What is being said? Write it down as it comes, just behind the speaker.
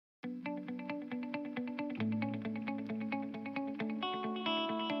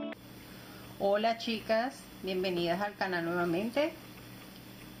Hola chicas, bienvenidas al canal nuevamente.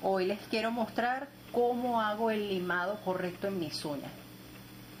 Hoy les quiero mostrar cómo hago el limado correcto en mis uñas.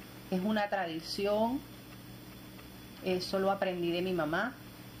 Es una tradición, eso lo aprendí de mi mamá.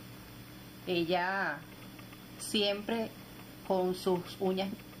 Ella siempre con sus uñas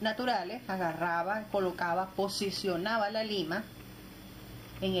naturales agarraba, colocaba, posicionaba la lima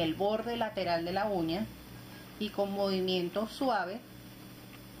en el borde lateral de la uña y con movimientos suaves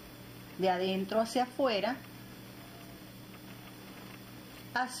de adentro hacia afuera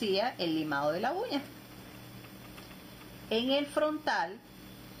hacía el limado de la uña. En el frontal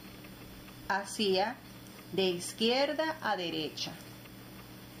hacía de izquierda a derecha.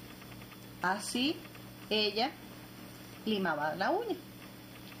 Así ella limaba la uña,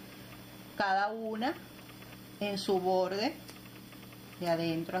 cada una en su borde de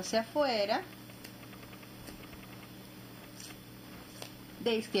adentro hacia afuera,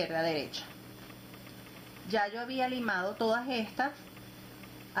 de izquierda a derecha. Ya yo había limado todas estas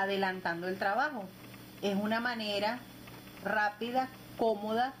adelantando el trabajo. Es una manera rápida,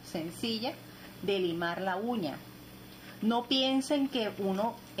 cómoda, sencilla de limar la uña. No piensen que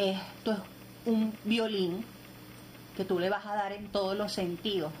esto es un violín que tú le vas a dar en todos los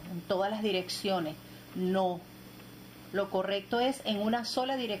sentidos, en todas las direcciones. No, lo correcto es en una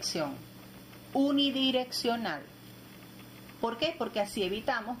sola dirección, unidireccional. ¿Por qué? Porque así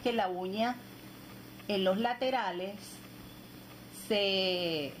evitamos que la uña en los laterales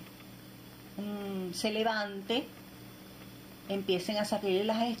se levante, empiecen a salir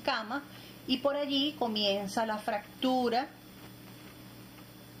las escamas y por allí comienza la fractura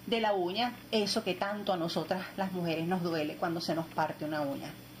de la uña, eso que tanto a nosotras las mujeres nos duele cuando se nos parte una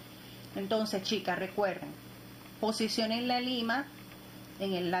uña. Entonces, chicas, recuerden, posicionen la lima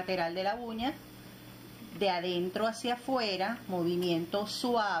en el lateral de la uña, de adentro hacia afuera, movimiento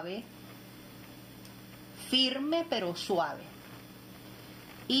suave, firme pero suave,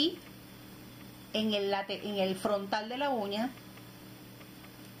 y en el frontal de la uña,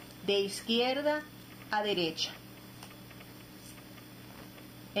 de izquierda a derecha.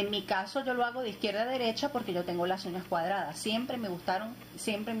 En mi caso yo lo hago de izquierda a derecha porque yo tengo las uñas cuadradas. Siempre me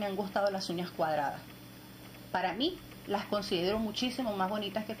han gustado las uñas cuadradas. Para mí las considero muchísimo más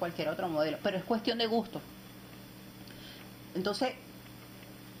bonitas que cualquier otro modelo, pero es cuestión de gusto. Entonces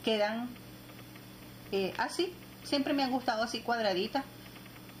quedan así. Siempre me han gustado así cuadraditas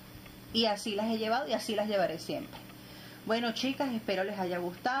y así las he llevado y así las llevaré siempre. Bueno chicas, espero les haya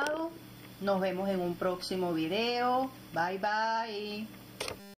gustado. Nos vemos en un próximo video. Bye bye.